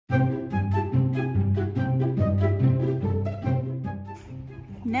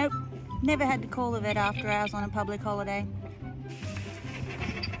Nope, never had to call the vet after hours on a public holiday.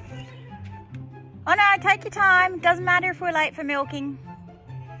 Oh no, take your time. Doesn't matter if we're late for milking.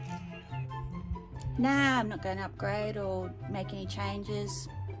 Nah, I'm not going to upgrade or make any changes.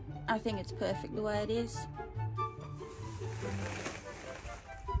 I think it's perfect the way it is.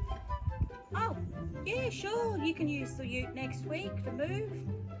 Oh, yeah, sure. You can use the ute next week to move.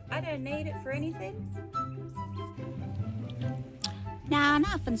 I don't need it for anything. Nah,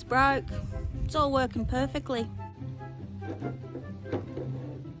 nothing's broke. It's all working perfectly.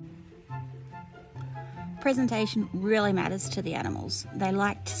 Presentation really matters to the animals. They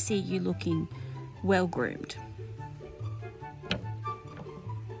like to see you looking well groomed.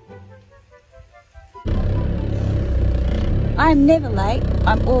 I'm never late.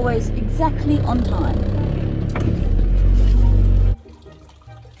 I'm always exactly on time.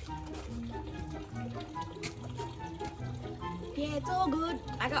 Yeah, it's all good.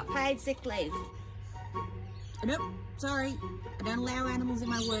 I got paid sick leave. Nope, sorry. I don't allow animals in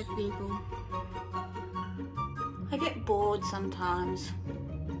my work vehicle. I get bored sometimes.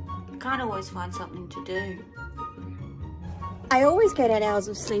 Can't always find something to do. I always get 8 hours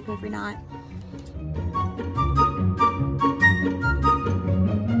of sleep every night.